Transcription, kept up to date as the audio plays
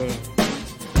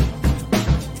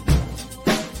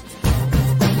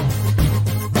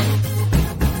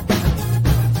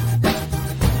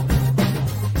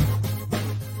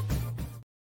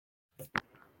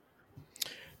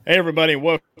Hey, everybody, and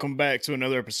welcome back to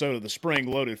another episode of the Spring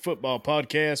Loaded Football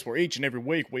Podcast, where each and every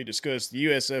week we discuss the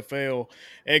USFL,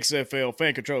 XFL,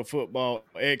 Fan Control Football,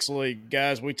 X League.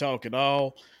 Guys, we talk it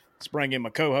all. Let's bring in my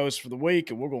co host for the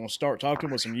week, and we're going to start talking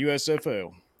with some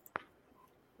USFL.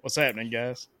 What's happening,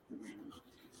 guys?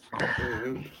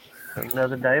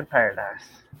 Another day in paradise.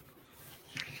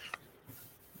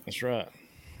 That's right.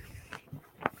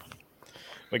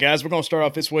 But, guys, we're going to start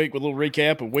off this week with a little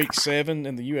recap of Week 7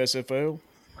 in the USFL.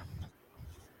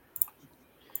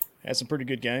 Had some pretty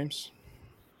good games.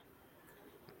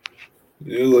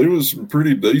 Yeah, there was some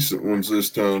pretty decent ones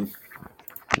this time.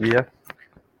 Yeah.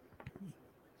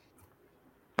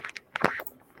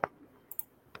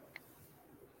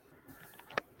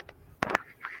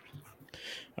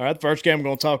 All right, the first game we're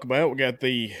going to talk about, we got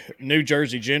the New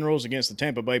Jersey Generals against the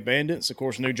Tampa Bay Bandits. Of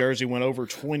course, New Jersey went over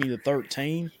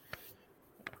 20-13,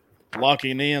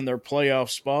 locking in their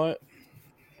playoff spot.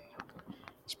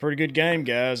 It's a pretty good game,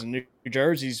 guys, and New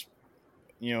Jersey's,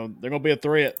 they're going to be a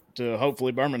threat to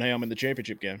hopefully Birmingham in the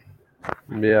championship game.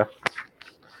 Yeah.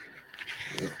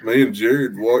 Me and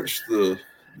Jared watched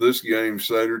this game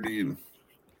Saturday, and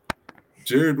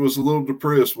Jared was a little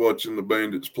depressed watching the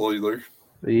Bandits play there.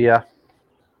 Yeah.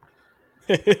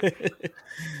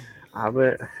 I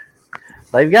bet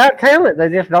they've got talent. They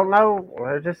just don't know.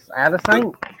 They're just out of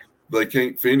sync. They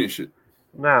can't finish it.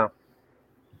 No.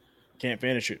 Can't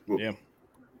finish it. Yeah.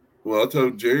 Well, I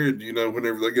told Jared,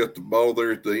 whenever they got the ball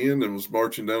there at the end and was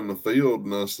marching down the field,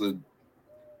 and I said,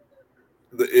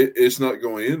 it's not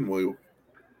going to end well.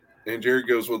 And Jared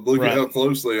goes, well, look at how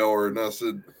close they are. And I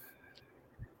said,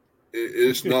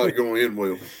 it's not going to end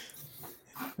well.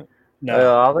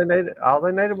 No. All they needed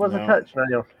was a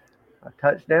touchdown. A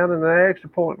touchdown and an extra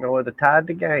point, and they would have tied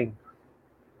the game.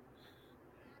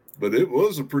 But it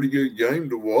was a pretty good game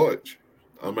to watch.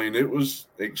 I mean, it was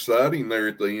exciting there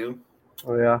at the end.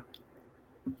 Oh, yeah.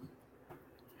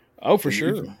 Oh, for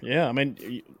sure. Yeah, I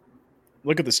mean,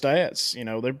 look at the stats.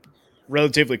 They're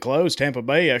relatively close. Tampa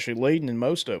Bay actually leading in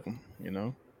most of them,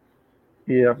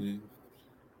 Yeah.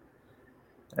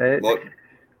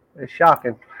 It's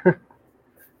shocking.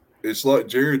 It's like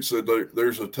Jared said,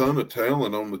 there's a ton of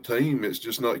talent on the team. It's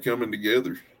just not coming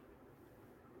together.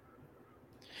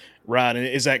 Right. And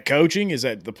is that coaching? Is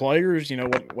that the players?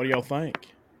 What do y'all think?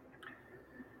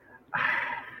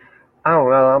 I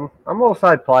don't know. I'm going to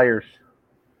say players.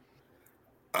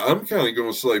 I'm kind of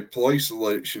going to say play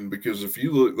selection, because if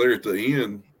you look there at the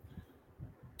end,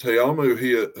 Teamu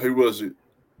hit, who was it?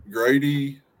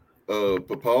 Grady,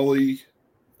 Papali,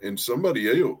 and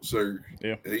somebody else.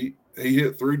 Yeah. He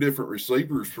hit three different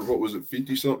receivers for,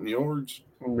 50-something yards?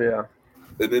 Yeah.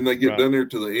 And then they get down there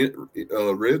to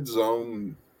the red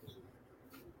zone,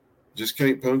 just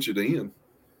can't punch it in.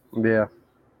 Yeah.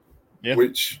 Yeah.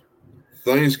 Which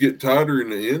things get tighter in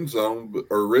the end zone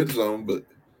or red zone, but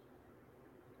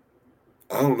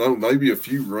I don't know, maybe a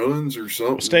few runs or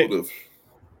something would have.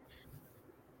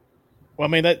 Well,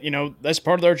 I mean, that's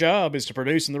part of their job is to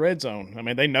produce in the red zone. I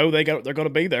mean, they know they're going to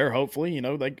be there. Hopefully,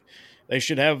 they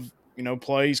should have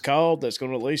plays called that's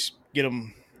going to at least get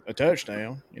them a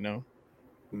touchdown.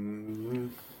 Mm-hmm.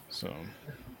 So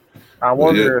I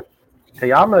wonder if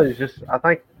Teamu's just. I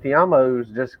think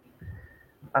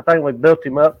we built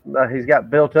him up. He's got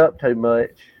built up too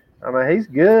much. I mean, he's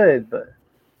good, but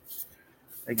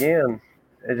again,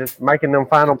 it's just making them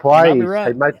final plays. You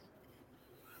might be right.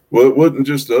 Well, it wasn't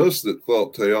just us that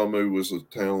thought Teamu was a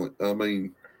talent. I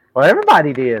mean,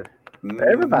 everybody did.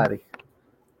 Everybody.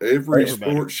 Every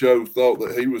sports show thought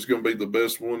that he was going to be the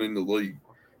best one in the league.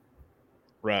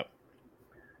 Right.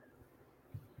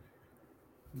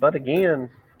 But again,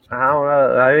 I don't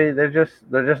know. They're just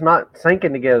not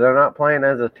syncing together. They're not playing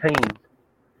as a team.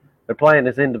 They're playing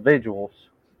as individuals.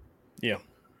 Yeah.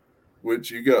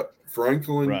 Which you got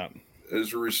Franklin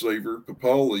as a receiver,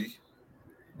 Papali,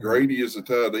 Grady as a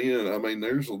tight end. I mean,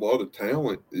 there's a lot of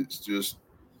talent. It's just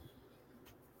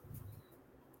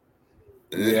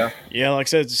Yeah, like I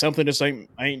said, something just ain't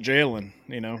gelling,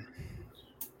 And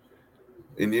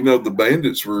the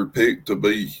Bandits were picked to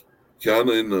be kind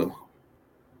of in the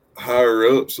higher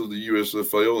ups of the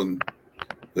USFL, and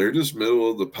they're just middle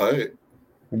of the pack.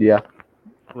 Yeah.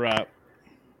 Right.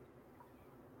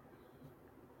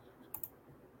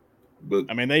 But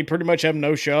I mean, they pretty much have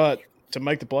no shot to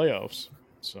make the playoffs.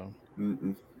 So.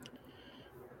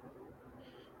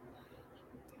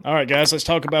 All right, guys, let's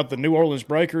talk about the New Orleans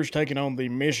Breakers taking on the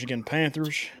Michigan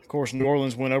Panthers. Of course, New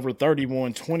Orleans went over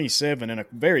 31-27 in a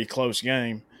very close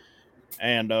game.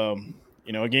 And,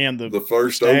 again, the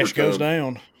first stash overtime goes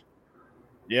down.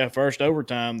 Yeah, first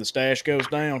overtime, the stash goes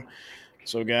down.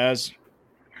 So, guys,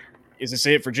 Is this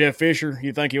it for Jeff Fisher?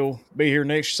 You think he'll be here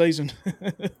next season?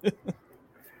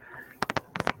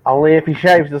 Only if he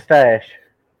shaves the stash.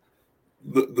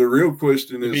 The real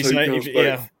question is who comes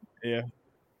back. Yeah.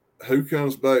 Who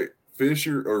comes back,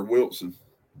 Fisher or Wilson?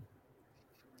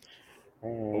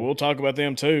 Well, we'll talk about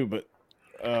them too, but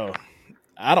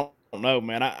I don't know,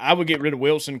 man. I would get rid of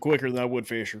Wilson quicker than I would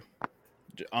Fisher.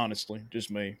 Honestly,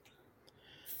 just me.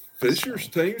 Fisher's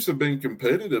teams have been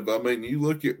competitive. I mean, you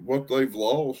look at what they've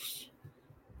lost;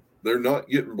 they're not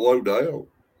getting blowed out.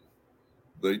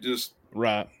 They just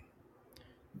right.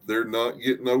 They're not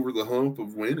getting over the hump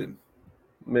of winning.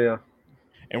 Yeah.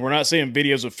 And we're not seeing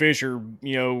videos of Fisher,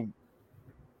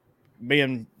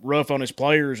 being rough on his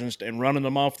players and running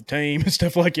them off the team and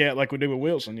stuff like that, like we do with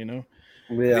Wilson. Yeah.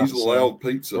 He's a loud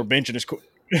pizza. Or benching his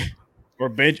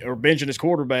benching his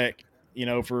quarterback.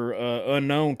 For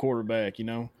unknown quarterback.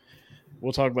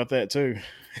 We'll talk about that too.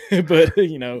 But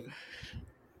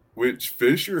which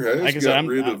Fisher has like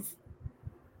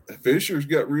Fisher's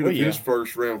got rid of his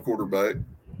first round quarterback.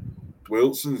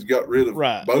 Wilson's got rid of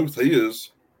both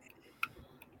his.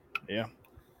 Yeah.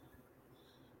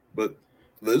 But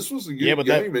this was a good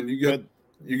game, and you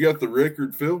got the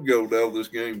record field goal out of this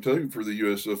game too for the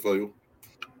USFL.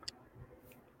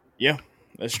 Yeah,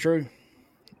 that's true.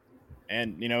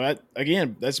 And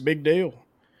that's a big deal.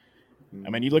 I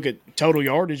mean, you look at total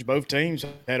yardage; both teams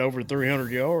had over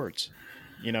 300 yards.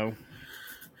 So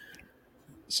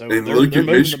and they're look at moving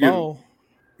Michigan. The ball.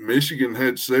 Michigan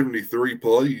had 73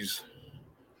 plays.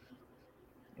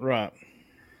 Right.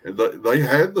 And they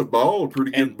had the ball a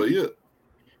pretty good bit.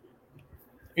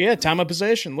 Yeah, time of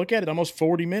possession. Look at it, almost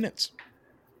 40 minutes.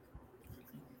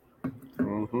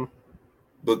 Mm-hmm.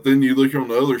 But then you look on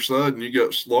the other side, and you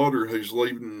got Slaughter, who's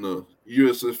leading the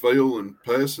USFL and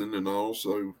passing and all.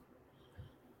 So,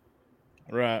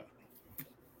 right.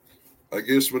 I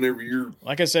guess whenever you're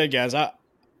like I said, guys,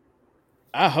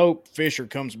 I hope Fisher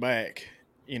comes back.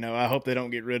 I hope they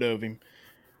don't get rid of him.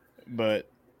 But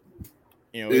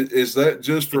is that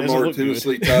just from our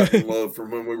Tennessee Titan love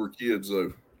from when we were kids,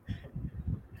 though?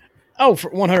 Oh,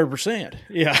 for 100%.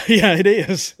 Yeah, it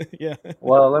is. Yeah.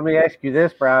 Well, let me ask you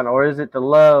this, Brian, or is it the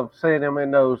love seeing him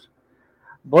in those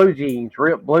blue jeans,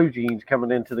 ripped blue jeans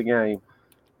coming into the game?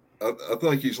 I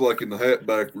think he's liking the hat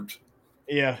backwards.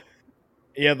 Yeah.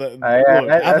 Yeah,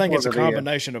 I think it's a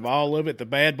combination of all of it. The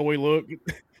bad boy look, with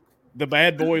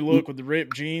the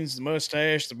ripped jeans, the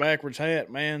mustache, the backwards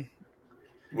hat, man.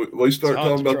 We start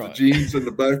talking about the jeans and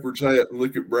the backwards hat, and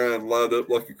look at Brian light up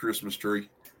like a Christmas tree.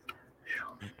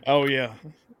 Oh, yeah.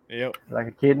 Yep. Like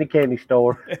a kid in a candy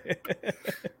store.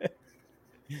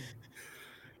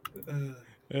 And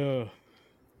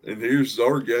here's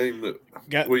our game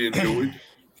that we enjoyed.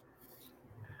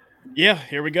 Yeah,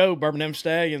 here we go. Birmingham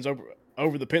Stallions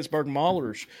over the Pittsburgh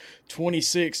Maulers,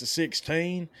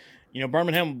 26-16.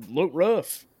 Birmingham looked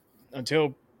rough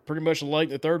until pretty much late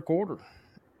in the third quarter.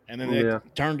 And then they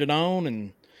turned it on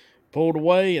and pulled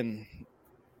away. And,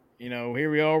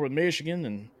 here we are with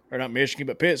Michigan or not Michigan,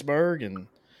 but Pittsburgh. And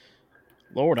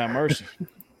Lord have mercy.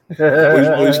 We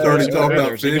started talking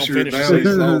about Fisher, and now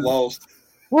he's all lost.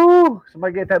 Woo!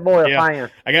 Somebody get that boy a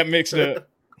fan. I got mixed up.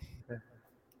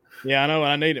 Yeah, I know.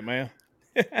 I need it, man.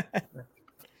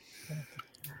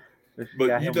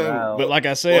 But like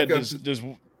I said, does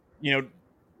Wilson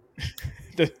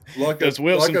finish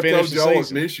the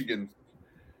season? At Michigan,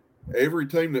 every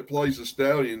team that plays the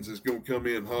Stallions is going to come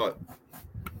in hot.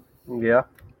 Yeah.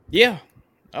 Yeah.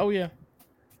 Oh, yeah.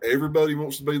 Everybody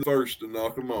wants to be the first to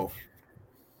knock them off.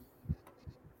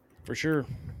 For sure.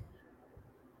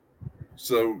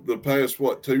 So the past,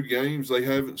 2 games, they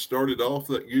haven't started off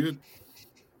that good?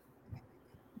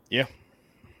 Yeah.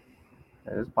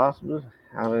 That is possible.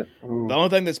 The only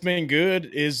thing that's been good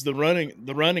is the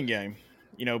running game.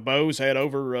 Bo's had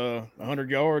over 100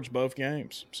 yards both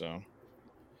games. So.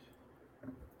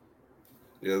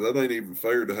 Yeah, that ain't even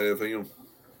fair to have him.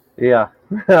 Yeah.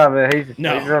 I mean, he's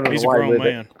a grown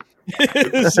man.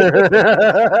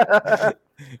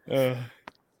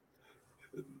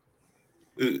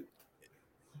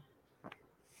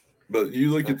 But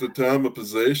you look at the time of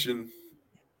possession,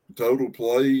 total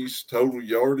plays, total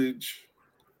yardage.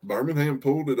 Birmingham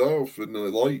pulled it off in the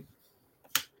late.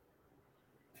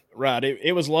 Right.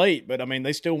 It was late, but, I mean,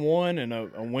 they still won, and a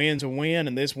win's a win,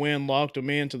 and this win locked them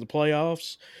into the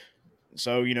playoffs.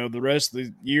 So, the rest of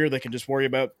the year they can just worry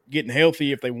about getting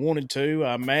healthy if they wanted to.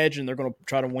 I imagine they're going to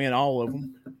try to win all of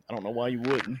them. I don't know why you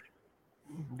wouldn't.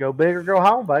 Go big or go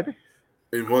home, baby.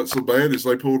 And what's so bad is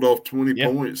they pulled off 20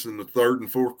 points in the third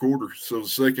and fourth quarter. So the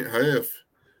second half,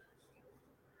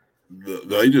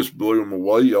 they just blew them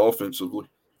away offensively.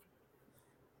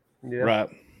 Yeah. Right.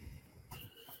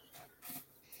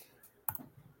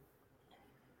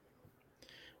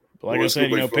 But like Well, I it's said,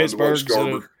 going to be fun to watch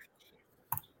Scarber.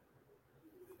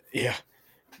 Yeah,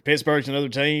 Pittsburgh's another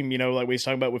team. Like we was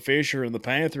talking about with Fisher and the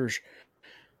Panthers.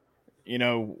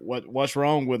 What's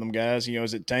wrong with them, guys?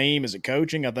 Is it team? Is it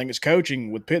coaching? I think it's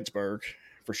coaching with Pittsburgh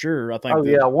for sure. I think Oh,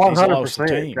 yeah, he's lost the 100%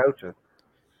 team. coaching.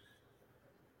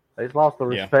 He's lost the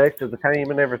respect of the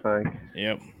team and everything.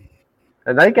 Yep.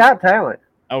 And they got talent.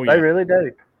 Oh, yeah. They really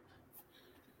do.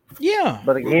 Yeah.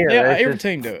 But again, every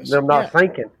team does. Them not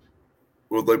thinking.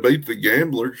 Well, they beat the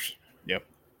Gamblers. Yep.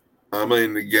 I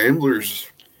mean, the Gamblers.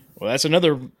 Well, that's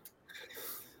another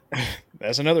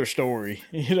story,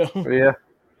 Yeah.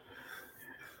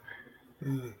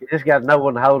 You just got no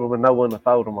one to hold them and no one to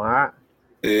fold them, all right?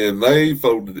 And they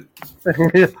folded it.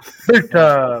 Big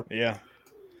time. Yeah.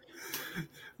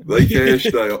 They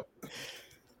cashed out.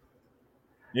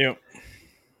 Yep.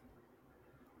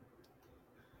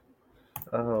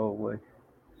 Oh, boy.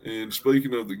 And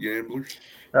speaking of the Gamblers.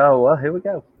 Oh, well, here we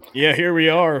go. Yeah, here we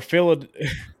are.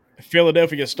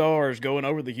 Philadelphia Stars going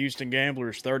over the Houston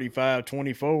Gamblers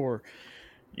 35-24.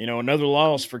 Another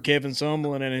loss for Kevin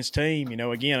Sumlin and his team.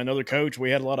 Again, another coach we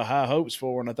had a lot of high hopes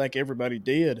for, and I think everybody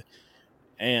did.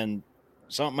 And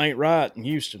something ain't right in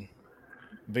Houston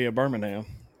via Birmingham.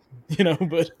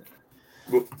 But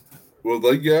well,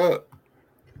 they got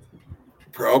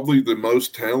probably the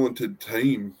most talented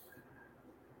team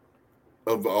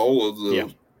of all of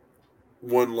the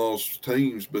one-loss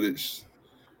teams, but it's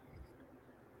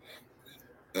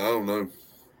I don't know.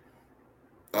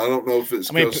 I don't know if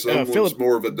it's because someone's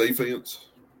more of a defense.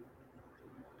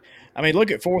 I mean,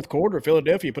 look at fourth quarter.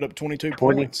 Philadelphia put up 22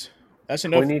 points. That's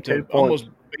enough to almost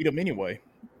beat them anyway.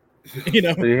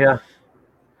 Yeah.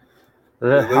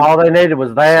 All they needed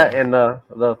was that and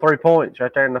the 3 points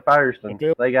right there in the first, and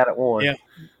they got it won. Yeah.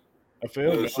 I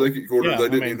feel the second quarter, they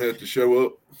didn't even have to show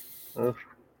up.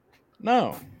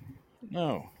 No.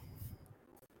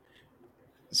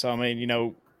 So, I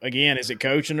mean, again, is it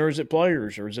coaching or is it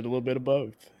players or is it a little bit of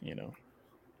both,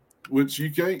 Which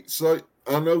you can't say.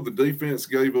 I know the defense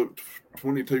gave up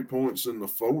 22 points in the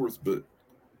fourth, but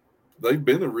they've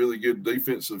been a really good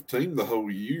defensive team the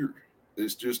whole year.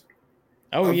 It's just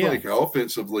I think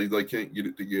offensively they can't get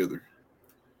it together.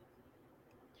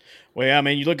 Well, I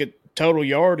mean, you look at total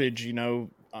yardage,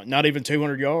 not even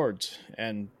 200 yards,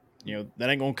 and, that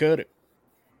ain't going to cut it.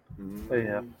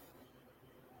 Yeah.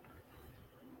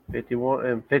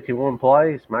 51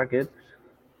 plays, my goodness.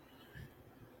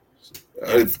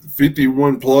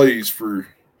 51 plays for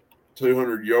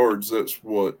 200 yards, that's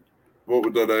what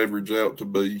would that average out to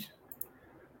be?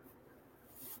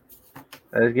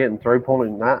 That's getting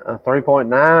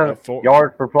 3.9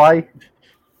 yards per play.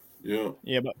 Yeah.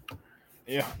 Yeah.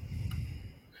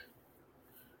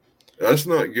 That's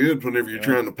not good whenever you're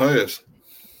trying to pass.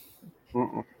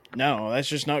 Mm-mm. No, that's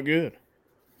just not good.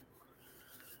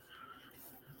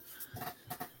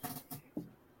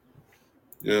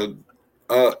 Yeah.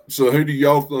 So who do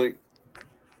y'all think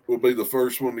will be the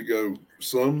first one to go?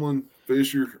 Sumlin,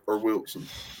 Fisher, or Wilson?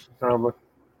 Sumlin.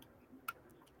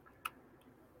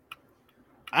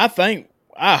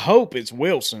 I hope it's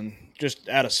Wilson, just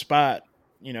out of spite.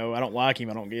 I don't like him,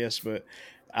 I don't guess, but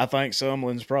I think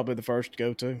Sumlin's probably the first to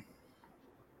go too.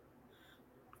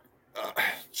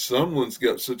 Sumlin's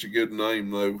got such a good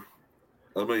name, though.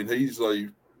 I mean, he's a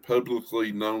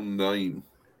publicly known name.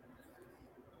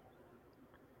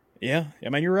 Yeah, I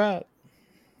mean, you're right.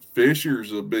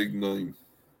 Fisher's a big name.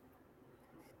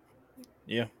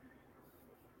 Yeah.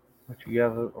 What you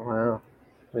got? Well,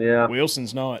 yeah.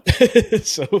 Wilson's not.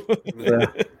 So. Yeah.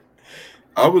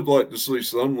 I would like to see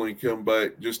Sumlin come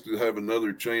back just to have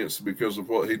another chance because of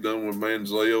what he done with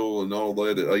Manziel and all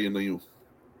that at A&M.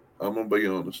 I'm gonna be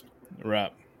honest.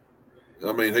 Right.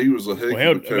 I mean, he was a heck of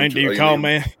a coach. I mean, do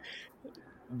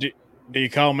you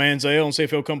call Manziel and see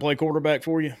if he'll come play quarterback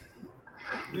for you?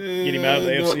 Get him out of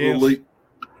the FCS.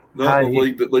 Not the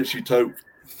league that lets you tote.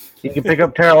 You can pick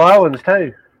up Terrell Owens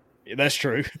too. Yeah, that's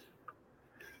true.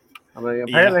 I mean,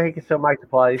 apparently he can still make the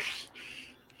plays.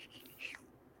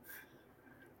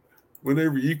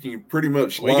 Whenever you can pretty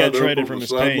much we got traded from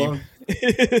his team.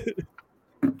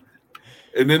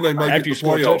 And then they make after you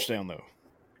score a touchdown, though.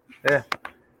 Yeah.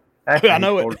 I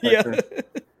know it. Yeah.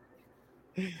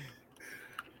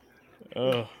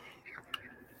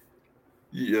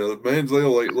 Yeah,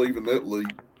 Manziel ain't leaving that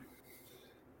league.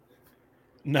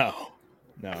 No.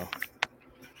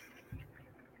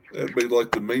 That'd be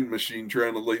like the Mean Machine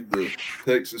trying to lead the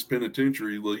Texas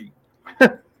Penitentiary League.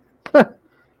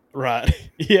 Right.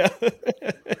 Yeah.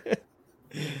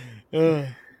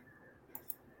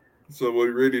 So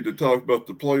we're ready to talk about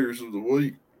the players of the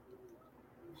week.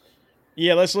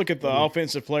 Yeah, let's look at the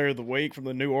offensive player of the week from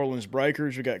the New Orleans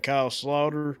Breakers. We got Kyle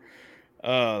Slaughter,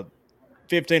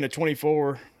 15 to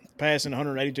 24, passing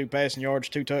 182 passing yards,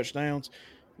 2 touchdowns,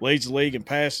 leads the league in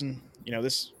passing.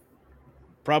 This is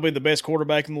probably the best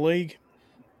quarterback in the league.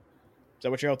 Is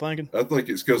that what y'all thinking? I think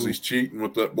it's because he's cheating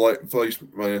with that black face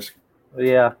mask.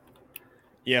 Yeah.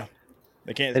 Yeah,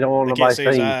 they can't. They don't want They can't nobody see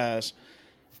his seeing. eyes.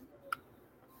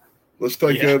 Let's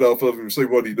take that off of him and see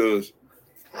what he does.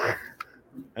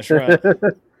 That's right.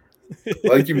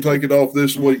 Make him take it off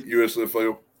this week,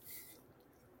 USFL.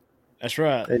 That's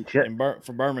right.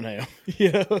 For Birmingham.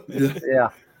 Yeah.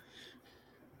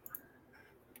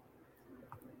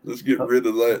 Let's get rid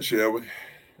of that, shall we?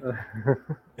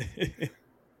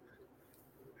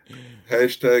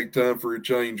 Hashtag time for a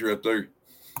change right there.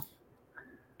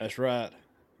 That's right.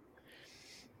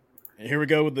 And here we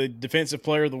go with the defensive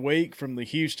player of the week from the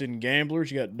Houston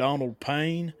Gamblers. You got Donald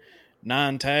Payne,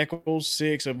 9 tackles,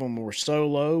 6 of them were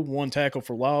solo, 1 tackle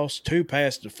for loss, 2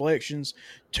 pass deflections,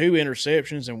 2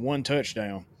 interceptions, and 1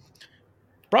 touchdown.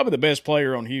 Probably the best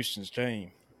player on Houston's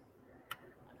team.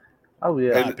 Oh,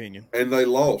 yeah. In my opinion. And they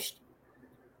lost.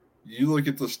 You look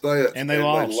at the stats, and they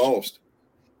lost.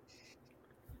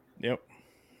 Yep.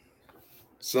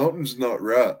 Something's not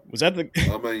right. Was that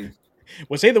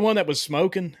was he the one that was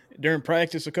smoking during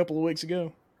practice a couple of weeks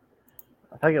ago?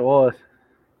 I think it was.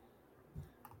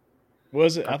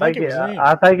 Was it? I think it was him.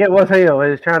 I think it was him. He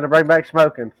was trying to bring back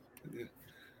smoking. Yeah.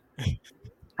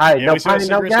 Hey, no pain,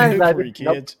 no games, baby. You,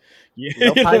 kids. Nope.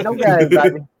 Yeah. No pain, no games,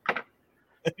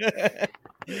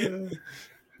 baby.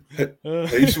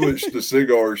 He switched to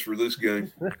cigars for this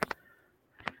game.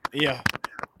 Yeah.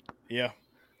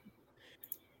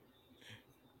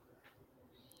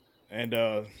 And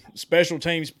special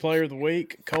teams player of the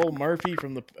week, Cole Murphy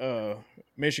from the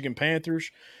Michigan Panthers,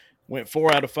 went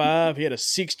 4 out of 5. He had a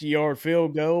 60-yard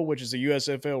field goal, which is a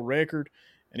USFL record,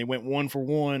 and he went 1 for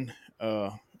 1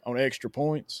 on extra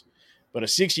points. But a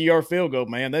 60-yard field goal,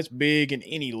 man, that's big in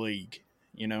any league,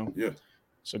 Yeah.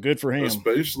 So good for him.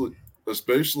 Especially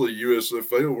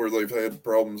USFL, where they've had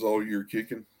problems all year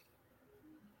kicking.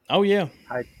 Oh, yeah.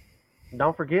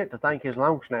 Don't forget to thank his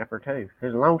long snapper, too.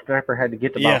 His long snapper had to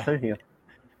get the ball to him.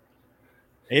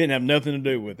 He didn't have nothing to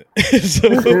do with it.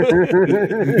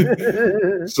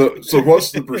 So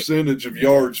what's the percentage of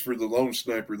yards for the long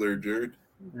snapper there, Jared?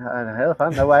 Hell if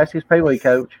I know. Ask his Pee Wee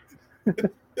coach.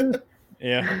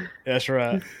 Yeah, that's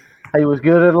right. He was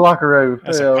good in the locker room.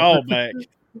 That's a callback.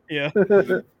 Yeah.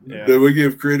 Do we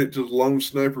give credit to the long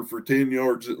snapper for 10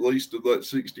 yards at least of that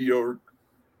 60-yard?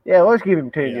 Yeah, let's give him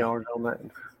 10 yards on that.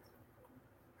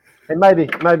 And maybe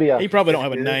he probably don't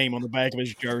have a name on the back of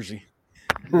his jersey.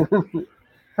 And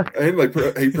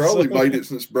he probably made it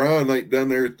since Brian ain't down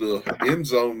there at the end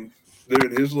zone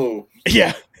doing his little.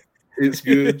 Yeah, it's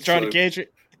good. Trying to catch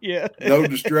it. Yeah, no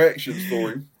distractions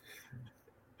for him.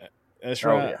 That's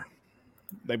right. Oh, yeah.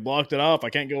 They blocked it off. I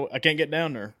can't get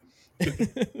down there.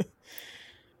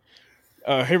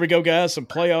 Here we go, guys. Some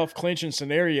playoff clinching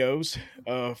scenarios.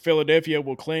 Philadelphia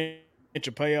will clinch a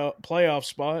playoff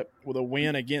spot with a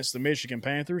win against the Michigan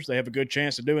Panthers. They have a good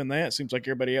chance of doing that. Seems like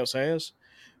everybody else has.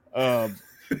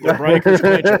 The Breakers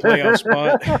clinch a playoff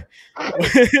spot.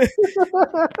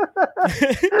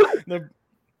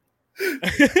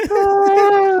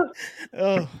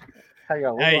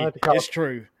 It's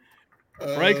true.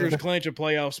 Breakers clinch a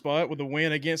playoff spot with a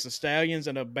win against the Stallions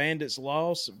and a Bandits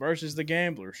loss versus the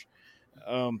Gamblers.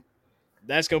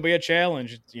 That's going to be a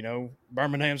challenge.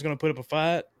 Birmingham's going to put up a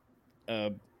fight.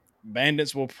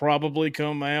 Bandits will probably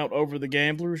come out over the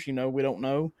Gamblers. We don't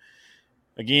know.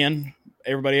 Again,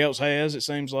 everybody else has, it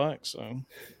seems like. So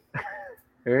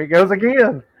here he goes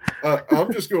again.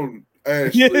 I'm just going to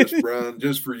ask this, Brian,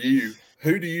 just for you.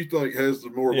 Who do you think has the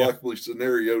more likely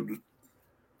scenario to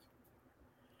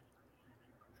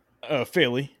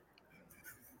Philly.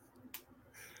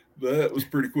 That was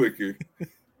pretty quick here.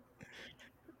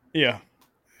 Yeah.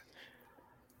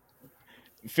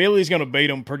 Philly's going to beat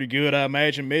them pretty good, I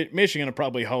imagine. Michigan will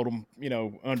probably hold them,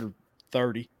 under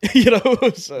 30.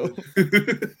 So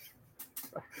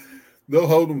they'll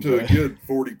hold them to a good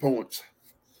 40 points.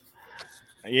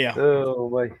 Yeah. Oh,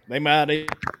 boy. They might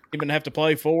even have to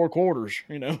play 4 quarters,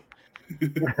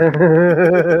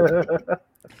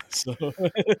 So,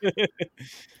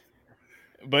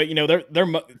 but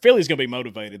Philly's going to be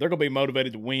motivated. They're going to be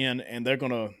motivated to win, and they're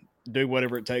going to do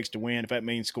whatever it takes to win. If that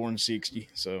means scoring 60,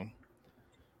 so.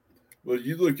 Well,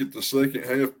 you look at the second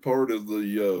half part of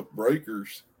the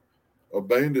Breakers, a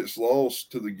Bandits loss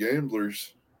to the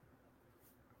Gamblers.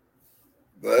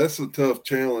 That's a tough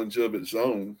challenge of its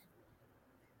own.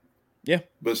 Yeah.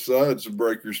 Besides the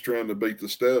Breakers trying to beat the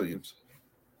Stallions.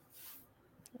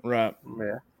 Right.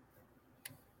 Yeah.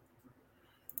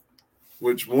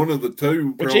 Which one of the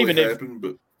two Which probably even if happened,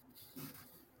 but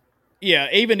Yeah,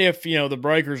 even if the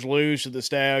Breakers lose to the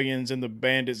Stallions and the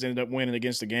Bandits end up winning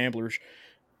against the Gamblers,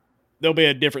 there'll be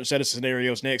a different set of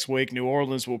scenarios next week. New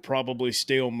Orleans will probably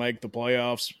still make the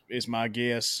playoffs, is my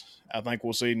guess. I think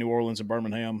we'll see New Orleans and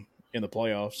Birmingham in the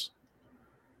playoffs.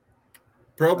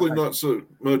 probably not so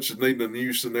much needing a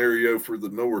new scenario for the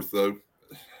North, though.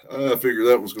 I figure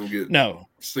that one's going to get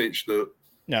cinched up.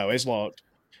 No, it's locked.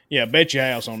 Yeah, bet your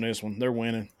house on this one. They're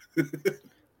winning.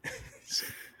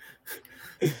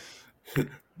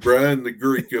 Brian the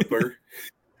Greek up there.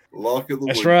 Lock of the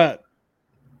week.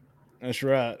 That's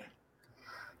right.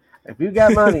 If you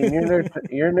got money and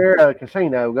you're near a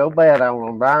casino, go bet on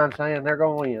them. Brian's saying they're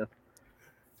going to win.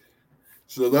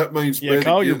 So that means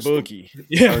call your bookie.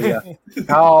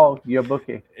 Call your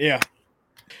bookie. Yeah.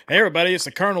 Hey, everybody, it's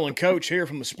the Colonel and Coach here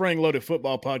from the Spring Loaded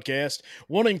Football Podcast,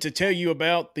 wanting to tell you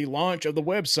about the launch of the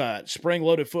website,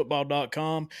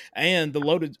 springloadedfootball.com, and the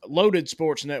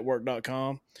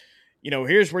loadedsportsnetwork.com.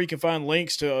 Here's where you can find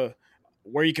links to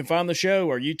where you can find the show,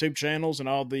 our YouTube channels, and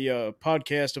all the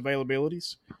podcast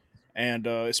availabilities. And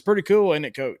it's pretty cool, ain't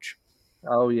it, Coach?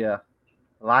 Oh, yeah.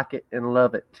 Like it and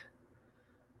love it.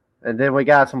 And then we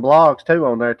got some blogs, too,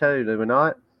 on there, too, do we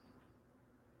not?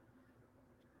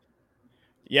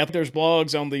 Yeah, there's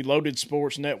blogs on the Loaded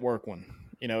Sports Network one.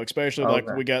 Especially like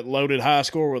we got Loaded High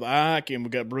Score with Ike, and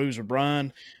we got Bruiser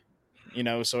Brian.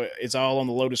 So it's all on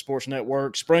the Loaded Sports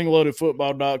Network.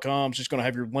 SpringLoadedFootball.com is just going to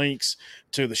have your links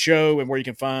to the show and where you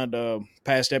can find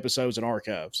past episodes and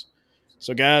archives.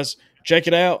 So, guys, check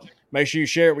it out. Make sure you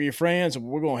share it with your friends, and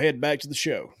we're going to head back to the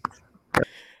show.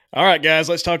 All right, guys,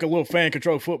 let's talk a little fan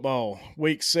control football.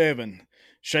 Week 7,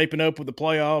 shaping up with the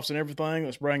playoffs and everything.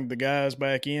 Let's bring the guys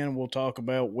back in. We'll talk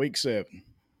about Week 7.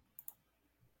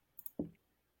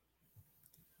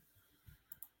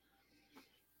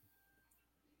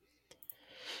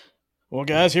 Well,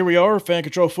 guys, here we are, Fan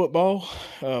Control Football,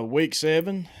 Week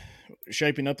 7,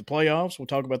 shaping up the playoffs. We'll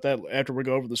talk about that after we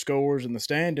go over the scores and the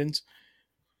standings.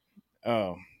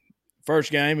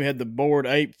 First game, we had the Board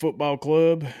 8 Football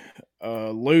Club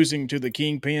losing to the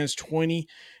Kingpins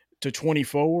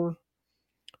 20-24.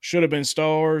 Should have been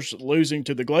Stars losing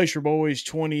to the Glacier Boys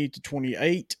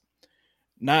 20-28.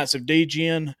 Knights of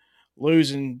Degen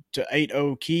losing to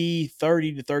 8-0 Key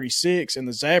 30-36, and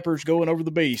the Zappers going over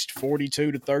the Beast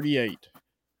 42-38.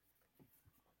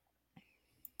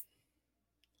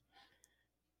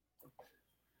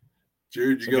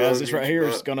 Jared, so guys, this right here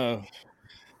is gonna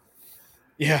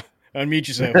unmute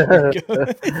yourself.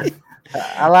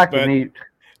 I like to mute.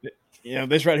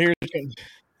 This right here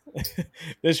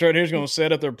is gonna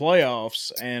set up their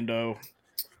playoffs, and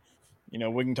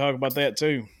we can talk about that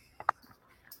too.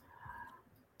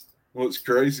 What's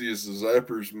crazy is the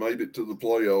Zappers made it to the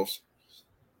playoffs.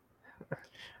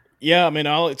 Yeah, I mean,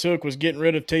 all it took was getting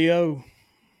rid of T.O.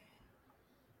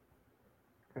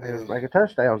 They was making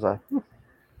touchdowns, though.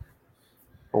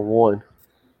 For one.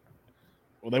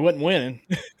 Well, they wasn't winning.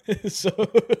 So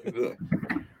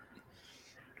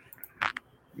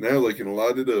now they can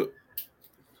light it up.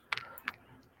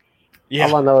 Yeah.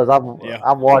 All I know is I've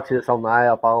watched this on the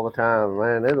app all the time,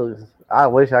 man. I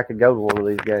wish I could go to one of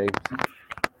these games.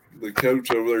 The coach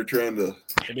over there trying to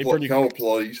call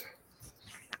plays.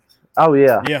 Oh,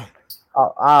 yeah. Yeah.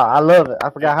 I love it. I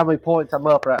forgot how many points I'm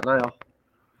up right now.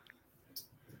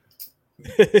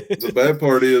 The bad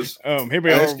part is here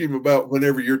we ask him about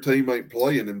whenever your team ain't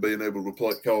playing and being able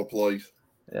to call plays.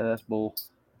 Yeah, that's bull.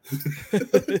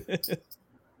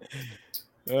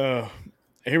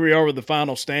 Here we are with the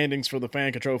final standings for the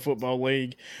Fan Control Football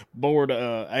League. Board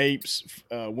Apes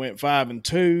went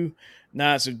 5-2.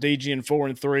 Knights of Degen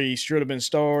 4-3. Should have been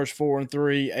Stars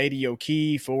 4-3. 80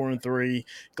 O'Key 4-3.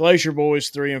 Glacier Boys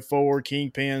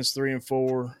 3-4. Kingpins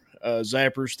 3-4.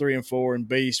 Zappers 3-4, and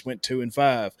Beast went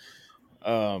 2-5.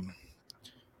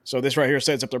 So this right here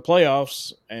sets up their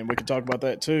playoffs, and we can talk about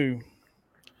that too.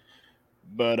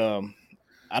 But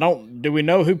do we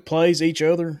know who plays each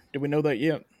other? Do we know that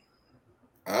yet?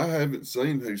 I haven't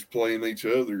seen who's playing each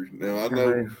other. Now I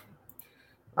know.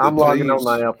 I'm logging on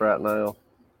my app right now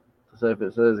to see if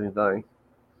it says anything.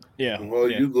 Yeah. While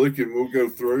you're looking, we'll go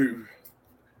through.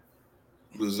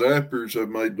 The Zappers have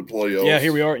made the playoffs. Yeah,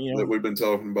 here we are. That we've been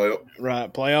talking about.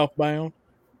 Right, playoff bound.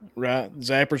 Right,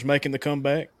 Zappers making the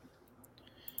comeback.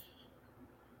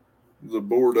 The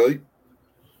Board 8.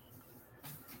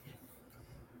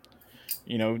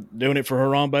 Doing it for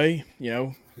Harambe.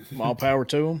 All power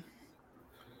to them.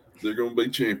 They're going to be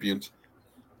champions.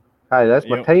 Hey, that's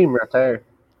my team right there.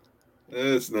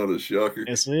 That's not a shocker.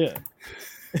 That's it.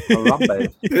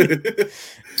 Harambe.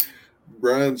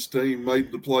 Brian's team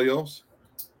made the playoffs?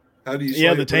 How do you say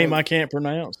Yeah, the it, team Brian? I can't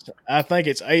pronounce. I think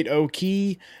it's 8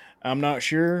 Key. I'm not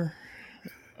sure.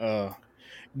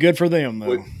 Good for them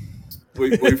though.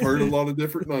 We've heard a lot of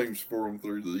different names for them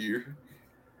through the year.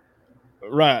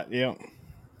 Right. Yeah.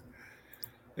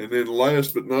 And then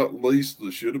last but not least, the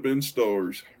should have been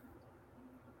Stars.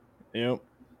 Yep.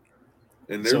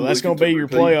 And they're So that's looking going to to be your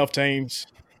repeat. playoff teams.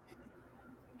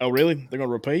 Oh, really? They're going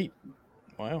to repeat?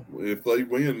 Wow. If they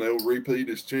win, they'll repeat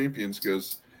as champions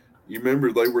because you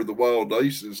remember they were the Wild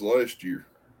Aces last year.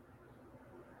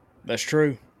 That's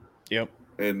true. Yep.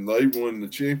 And they won the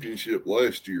championship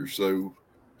last year. So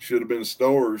should have been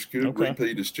Stars could Okay.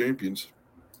 repeat as champions.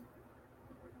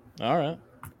 All right.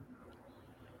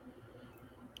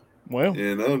 Well,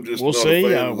 And I'm just we'll not see. a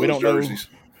fan of We those don't jerseys.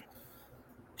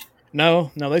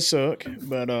 know. No, they suck.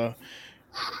 But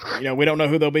we don't know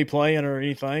who they'll be playing or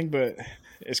anything. But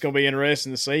it's going to be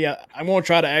interesting to see. I'm going to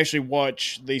try to actually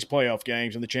watch these playoff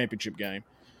games and the championship game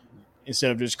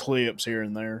instead of just clips here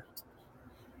and there.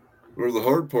 Well, the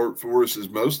hard part for us is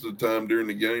most of the time during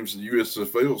the games the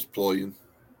USFL's playing.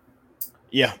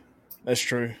 Yeah, that's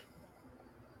true.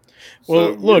 So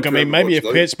Well, look, I trying mean, to maybe watch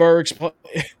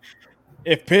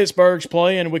if Pittsburgh's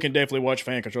playing, we can definitely watch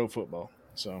fan control football.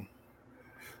 So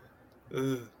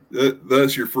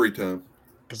that's your free time.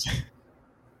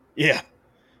 Yeah,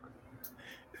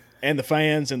 and the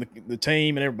fans and the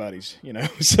team and everybody's,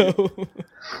 so.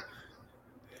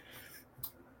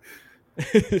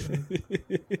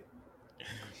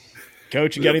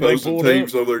 Coach, you got anything pulled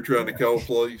teams up? over there trying to call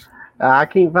plays. I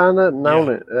can't find nothing on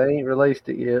it. They ain't released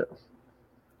it yet.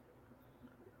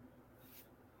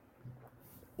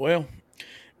 Well,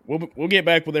 we'll get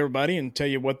back with everybody and tell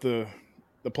you what the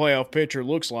playoff picture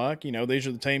looks like. These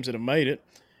are the teams that have made it.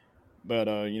 But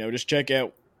just check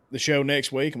out the show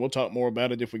next week, and we'll talk more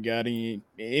about it if we got any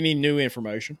new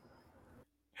information.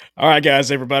 All right,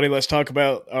 guys, everybody, let's talk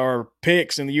about our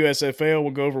picks in the USFL.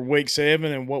 We'll go over Week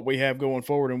 7 and what we have going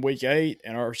forward in Week 8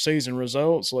 and our season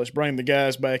results. So let's bring the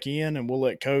guys back in, and we'll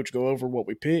let Coach go over what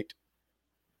we picked.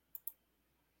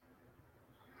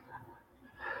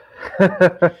 All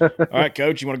right,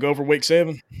 Coach, you want to go over Week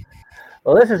 7?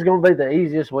 Well, this is going to be the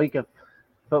easiest week of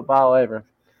football ever.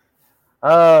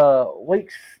 Week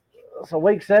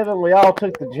 7, we all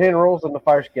took the Generals in the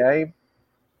first game,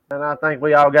 and I think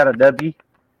we all got a W.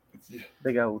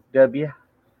 Big old W.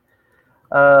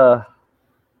 Brian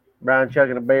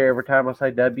chugging a beer every time I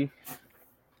say W.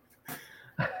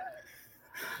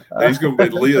 He's going to be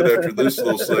lit after this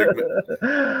little segment.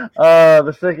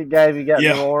 The second game, you got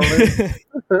New Orleans.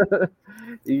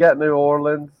 You got New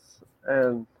Orleans,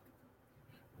 and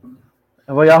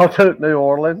we all took New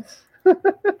Orleans.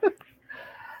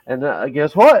 And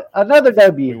guess what? Another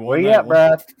W. Where you at,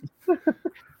 Brad?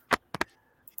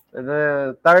 And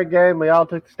then third game, we all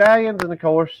took the Stallions, and of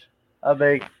course, a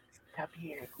big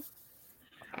W.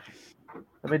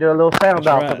 Let me do a little sound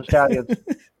off for the Stallions.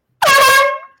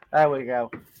 There we go.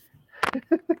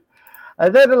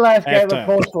 And then the last game, of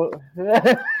course,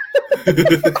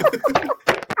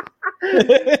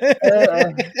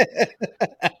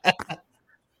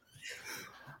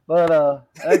 but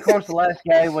of course, the last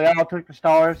game, we all took the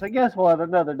Stars. And guess what?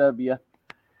 Another W.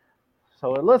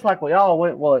 So it looks like we all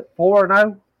went,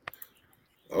 4-0?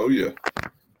 Oh, yeah.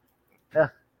 Yeah.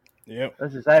 Yep.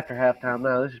 This is after halftime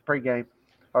now. This is pregame.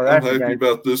 I'm happy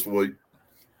about this week.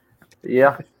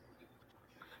 Yeah.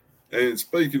 And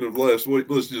speaking of last week,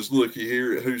 let's just look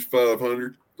here at who's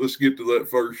 500. Let's get to that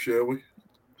first, shall we?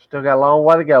 Still got a long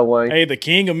way to go, Wayne. Hey, the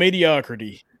king of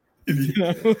mediocrity.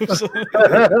 It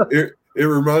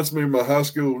reminds me of my high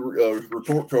school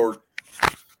report card.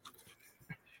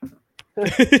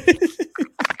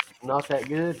 Not that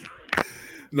good.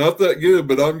 Not that good,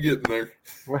 but I'm getting there.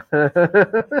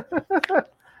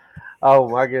 Oh,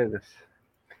 my goodness.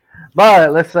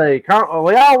 But let's see.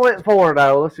 We all went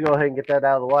 4-0. Let's go ahead and get that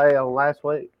out of the way on last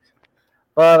week.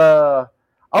 But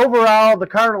overall, the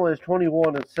Colonel is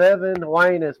 21-7.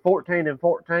 Wayne is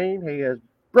 14-14. He is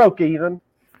broke even.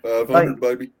 500,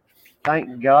 baby.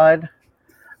 Thank God.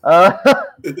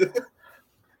 The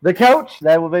coach,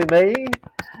 that would be me,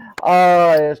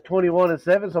 is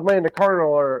 21-7. So me and the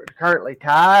Colonel are currently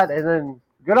tied. And then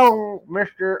good on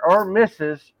Mr. or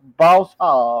Mrs. Boss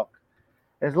Hog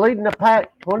is leading the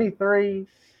pack 23-5.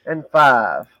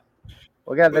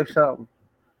 We got to do something.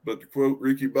 But to quote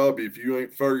Ricky Bobby, if you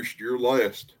ain't first, you're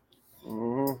last.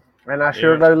 Mm-hmm. And I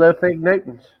sure do love Fig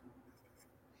Newtons.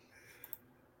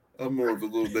 I'm more of a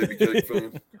little baby cake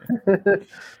fan.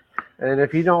 And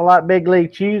if you don't like Big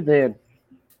League Chew, then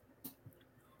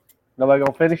nobody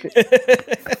gonna finish it. You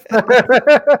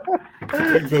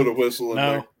can put a whistle in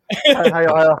there.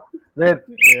 Then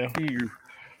Yeah.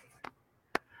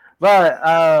 But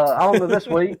on to this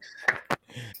week's.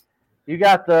 You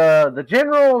got the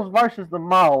Generals versus the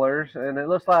Maulers, and it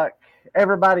looks like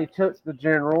everybody took the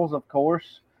Generals, of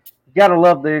course. You got to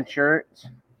love the insurance.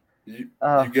 You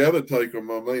got to take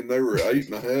them. I mean, they were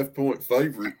 8.5-point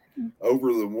favorite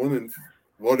over the one and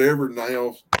whatever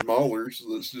now Maulers.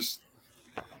 Let's just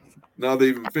not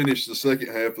even finish the second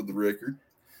half of the record.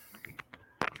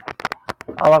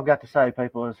 All I've got to say,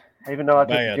 people, is even though I took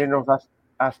the Bad. Generals,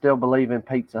 I still believe in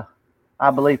pizza. I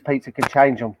believe pizza can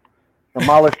change them. The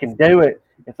Maulers can do it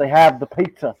if they have the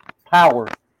pizza power.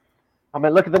 I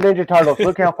mean, look at the Ninja Turtles.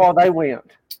 Look how far they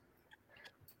went.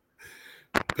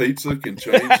 Pizza can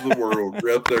change the world.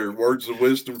 Right there. Words of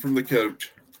wisdom from the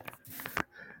coach.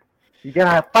 You got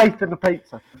to have faith in the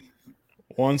pizza.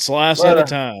 One slice at a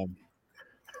time.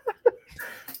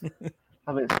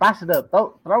 I mean, spice it up.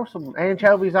 Throw some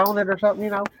anchovies on it or something,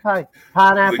 you know. Hey,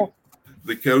 pineapple.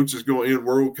 The coach is going to end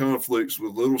world conflicts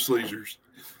with Little Caesars.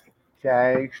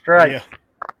 Jag straight. Yeah.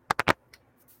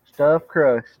 Stuffed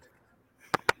crust.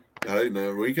 Hey,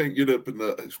 now, we can't get up in the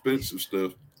expensive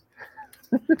stuff.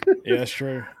 Yeah, that's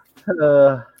true.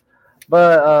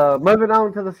 But moving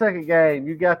on to the second game,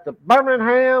 you got the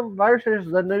Birmingham versus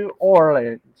the New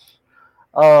Orleans.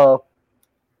 The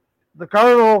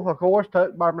Colonel, of course,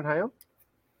 took Birmingham.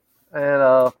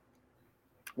 And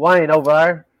Wayne over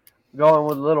there going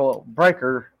with a little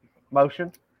breaker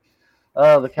motion.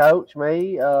 The coach,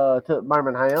 me, took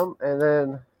Birmingham. And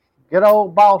then good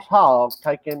old Boss Hogg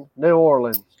taking New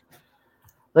Orleans.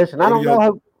 Listen,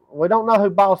 we don't know who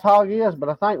Boss Hogg is, but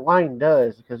I think Wayne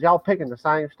does because y'all picking the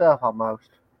same stuff almost.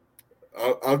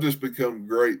 I've just become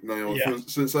great now. Yeah.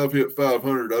 Since I've hit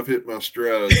 500, I've hit my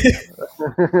stride.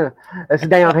 It's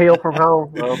downhill from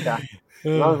home. Okay.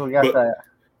 As long as we got that.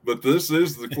 But this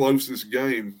is the closest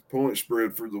game point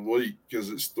spread for the week because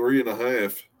it's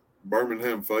 3.5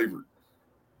 Birmingham favorite.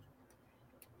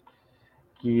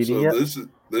 So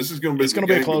this is going to be the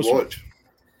game to watch.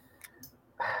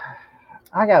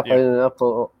 I got to put it up.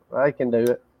 They can do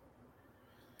it.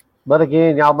 But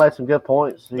again, y'all made some good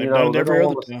points. They've done it every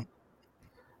other time.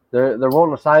 They're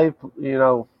wanting to save, you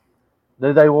know,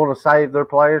 do they want to save their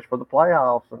players for the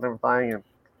playoffs and everything? And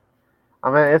I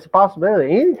mean, it's a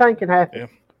possibility. Anything can happen. Yeah.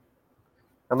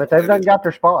 I mean, they've done got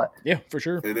their spot. Yeah, for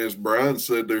sure. And as Brian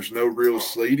said, there's no real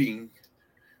seeding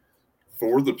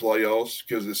for the playoffs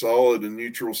because it's all at a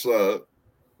neutral site.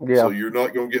 Yeah. So you're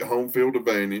not going to get home field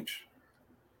advantage,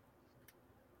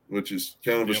 which is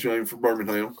kind of a shame for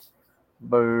Birmingham.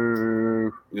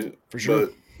 Boo. Yeah, for sure.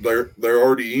 But they're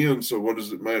already in, so what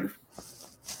does it matter?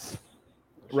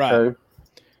 Right. So,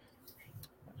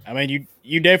 I mean,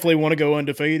 you definitely want to go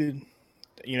undefeated,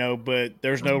 you know, but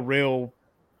there's no real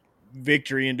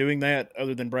victory in doing that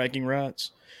other than bragging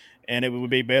rights. And it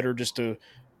would be better just to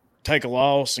take a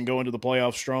loss and go into the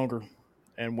playoffs stronger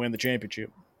and win the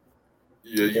championship.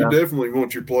 Yeah, you definitely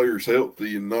want your players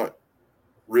healthy and not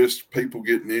risk people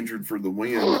getting injured for the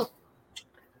win.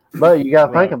 But you got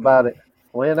to think about it.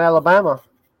 We're in Alabama.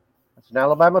 It's an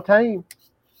Alabama team.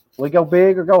 We go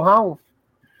big or go home.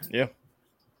 Yeah.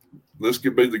 This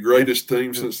could be the greatest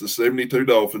team since the 72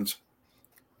 Dolphins.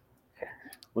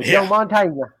 With Joe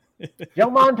Montana. Joe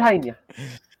Montana.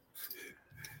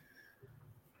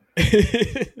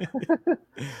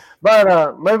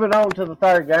 But moving on to the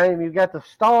third game, you've got the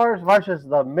Stars versus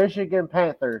the Michigan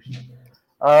Panthers.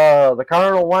 The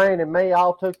Colonel, Wayne, and me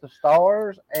all took the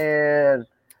Stars, and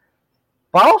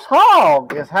Boss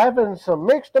Hogg is having some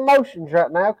mixed emotions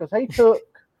right now because he took,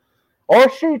 or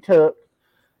she took,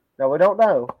 no, we don't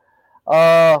know,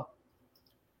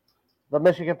 the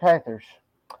Michigan Panthers.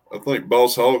 I think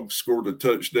Boss Hogg scored a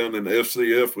touchdown in the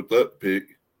FCF with that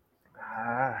pick.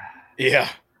 Yeah.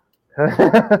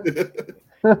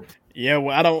 Yeah,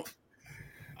 well,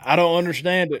 I don't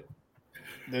understand it.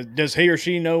 Does he or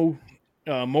she know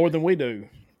more than we do?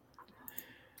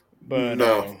 But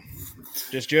no.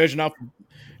 Just judging off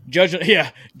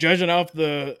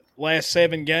the last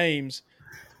 7 games,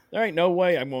 there ain't no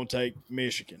way I'm going to take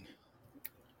Michigan,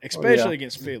 especially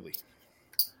against Philly.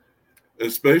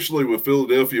 Especially with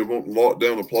Philadelphia wanting to lock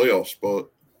down a playoff spot.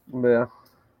 Yeah.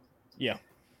 Yeah.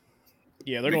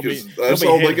 Yeah, they're going to be. That's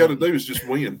all they got to do is just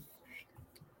win.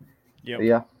 Yep.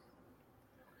 Yeah.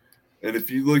 And if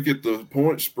you look at the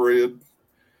point spread,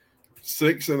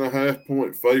 6.5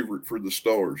 point favorite for the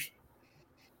Stars.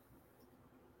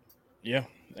 Yeah.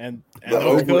 And the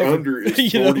over-under is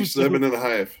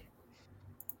 47.5.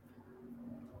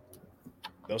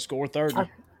 They'll score 30.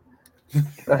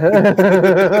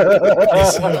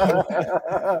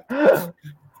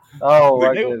 Oh,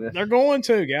 my goodness. They're going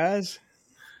to, guys.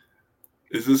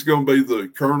 Is this going to be the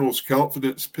Colonel's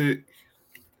confidence pick?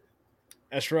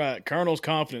 That's right. Colonel's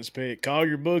confidence pick. Call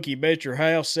your bookie, bet your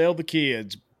house, sell the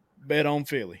kids, bet on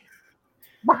Philly.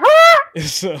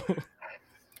 So,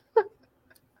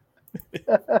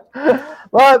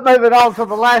 Well, moving on to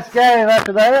the last game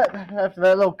after that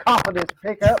little confidence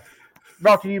pickup,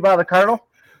 brought to you by the Colonel,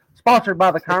 sponsored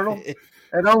by the Colonel,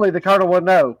 and only the Colonel will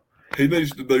know. He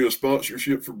needs to do a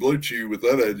sponsorship for Blue Chew with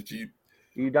that attitude.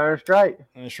 You darn straight.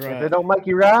 that's If right. it don't make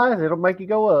you rise, it'll make you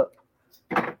go up.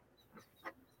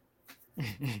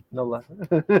 No lie.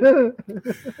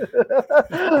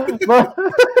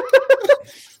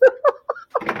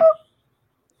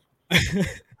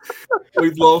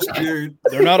 We've lost Jared.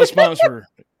 They're not a sponsor.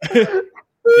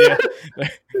 Yeah,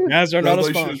 guys, they're not a they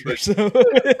sponsor. should So.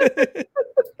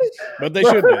 But they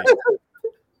should be.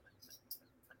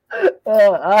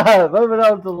 Moving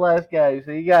on to the last game.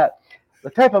 So you got the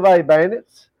Tampa Bay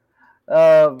Bandits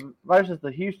versus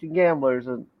the Houston Gamblers,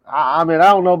 and I mean,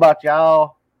 I don't know about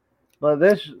y'all, but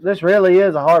this really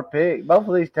is a hard pick. Both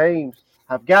of these teams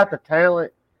have got the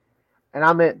talent, and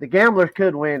I mean, the Gamblers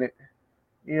could win it,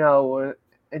 you know,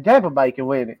 and Tampa Bay can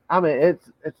win it. I mean, it's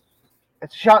a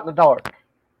shot in the dark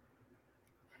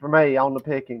for me on the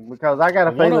picking because I got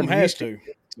a feeling one of them has Houston,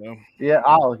 to. So. Yeah.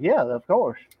 Oh, yeah. Of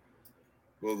course.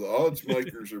 Well, the odds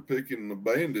makers are picking the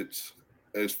Bandits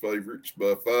as favorites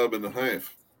by 5.5.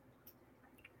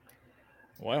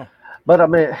 Wow. But I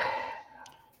mean,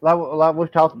 like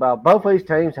we've talked about, both of these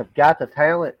teams have got the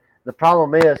talent. The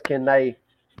problem is, can they,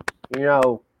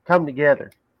 come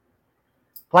together,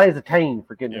 play as a team?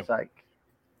 For goodness' sake.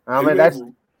 I mean, that's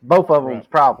both of them's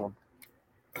problem.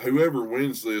 Whoever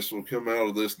wins this will come out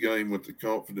of this game with the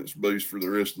confidence boost for the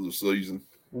rest of the season.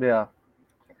 Yeah.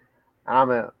 I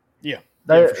mean,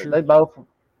 for sure. They both.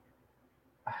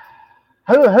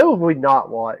 Who have we not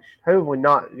watched? Who have we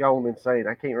not gone and seen?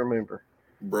 I can't remember.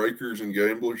 Breakers and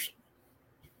Gamblers.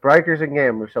 Breakers and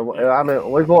Gamblers. So I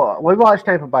mean, we've watched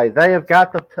Tampa Bay. They have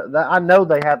got I know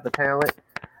they have the talent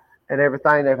and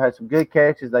everything. They've had some good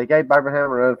catches. They gave Birmingham a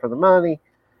run for the money,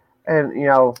 and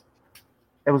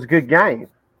it was a good game.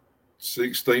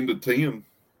 16-10.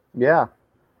 Yeah.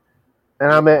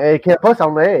 And I mean, it kept us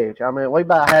on the edge. I mean, we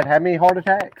about had how many heart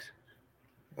attacks?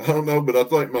 I don't know, but I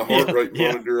think my heart rate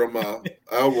monitor on my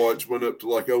iWatch went up to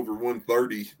like over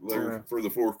 130 there for the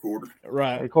fourth quarter.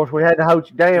 Right. Of course, we had to hold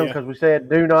you down because we said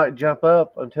do not jump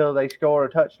up until they score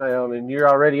a touchdown, and you're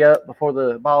already up before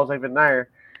the ball's even there.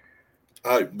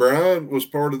 Brian was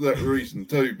part of that reason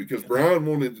too, because Brian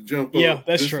wanted to jump up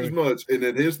that's just true. as much, and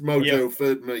then his mojo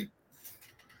fed me.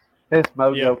 His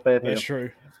mojo fed him. That's true.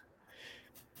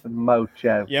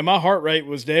 Mojo. Yeah, my heart rate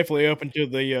was definitely up into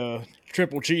the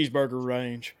triple cheeseburger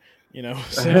range,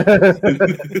 So.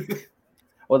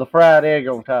 With a fried egg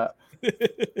on top.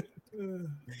 You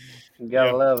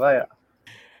gotta love that.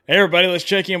 Hey, everybody, let's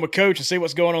check in with Coach and see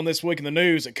what's going on this week in the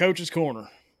news at Coach's Corner.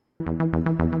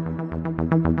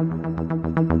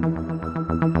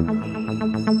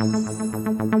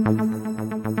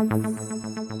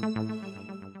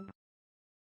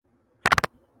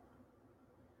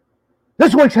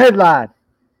 This week's headline: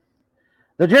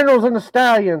 the Generals and the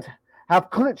Stallions have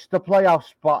clinched the playoff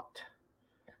spot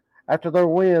after their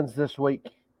wins this week.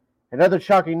 In other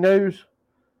shocking news,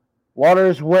 water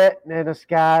is wet and the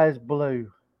sky is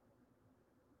blue.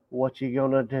 What you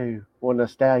gonna do when the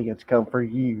Stallions come for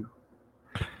you?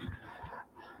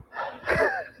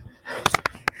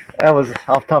 That was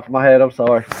off the top of my head. I'm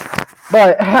sorry.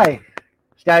 But, hey,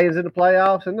 Stallions in the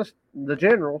playoffs and the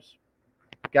Generals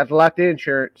got to like the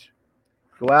insurance.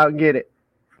 Go out and get it.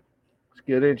 It's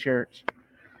good insurance.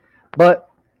 But,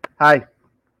 hey,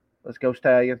 let's go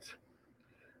Stallions.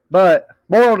 But,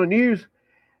 more on the news.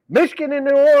 Michigan and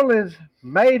New Orleans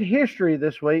made history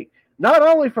this week, not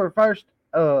only for first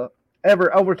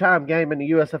ever overtime game in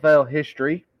the USFL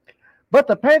history, but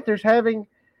the Panthers having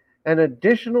an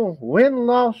additional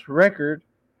win-loss record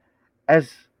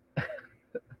as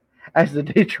the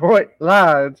Detroit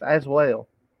Lions as well.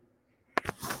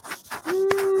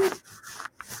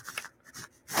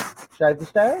 Save the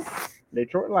style,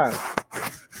 Detroit Lions.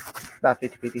 About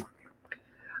 50-50.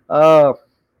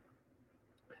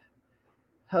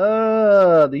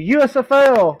 The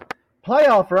USFL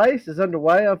playoff race is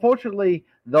underway. Unfortunately,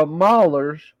 the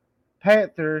Maulers,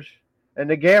 Panthers, and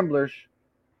the Gamblers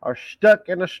are stuck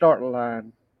in the starting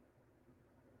line.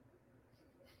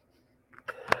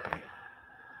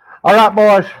 All right,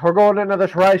 boys, we're going into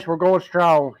this race. We're going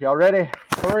strong. Y'all ready?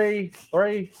 3,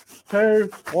 2,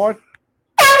 1.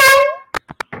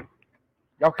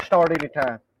 Y'all can start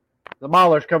anytime. The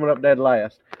Maulers coming up dead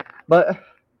last. But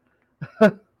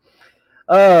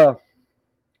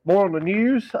more on the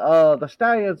news. The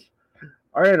Stallions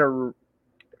are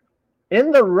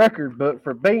in the record book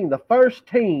for being the first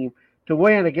team to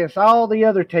win against all the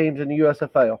other teams in the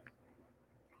USFL.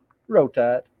 Roll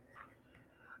Tide.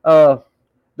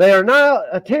 They are now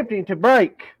attempting to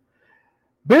break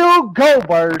Bill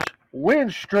Goldberg's win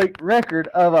streak record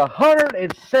of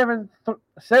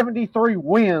 173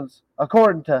 wins,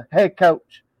 according to head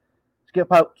coach Skip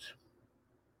Holtz.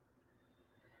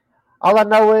 All I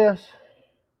know is,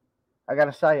 I got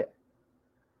to say it.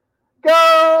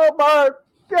 Go, Bert!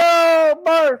 Go,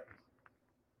 Bert!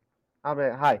 I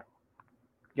mean, hey,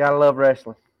 you got to love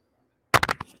wrestling.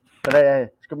 But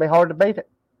it's going to be hard to beat it.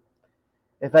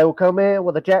 If they will come in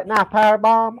with a jackknife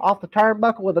powerbomb off the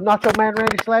turnbuckle with a Nacho Man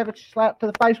Randy Savage slap to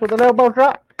the face with an elbow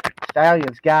drop,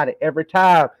 Stallions got it every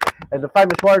time. And the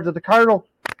famous words of the Colonel,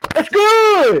 it's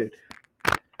good!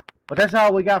 But that's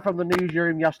all we got from the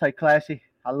newsroom. Y'all stay classy.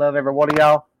 I love every one of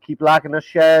y'all. Keep liking us,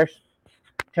 shares.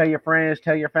 Tell your friends,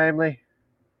 tell your family.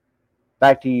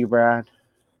 Back to you, Brian.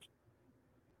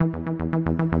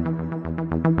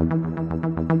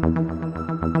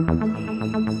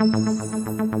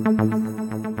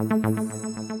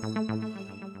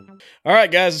 All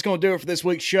right, guys, it's going to do it for this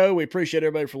week's show. We appreciate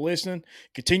everybody for listening.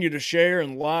 Continue to share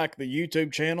and like the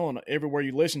YouTube channel and everywhere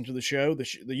you listen to the show. The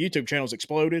YouTube channel's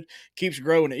exploded, keeps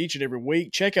growing each and every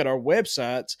week. Check out our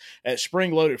websites at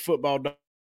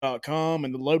springloadedfootball.com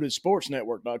and the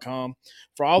loadedsportsnetwork.com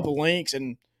for all the links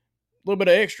and a little bit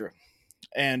of extra.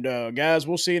 And, guys,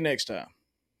 we'll see you next time.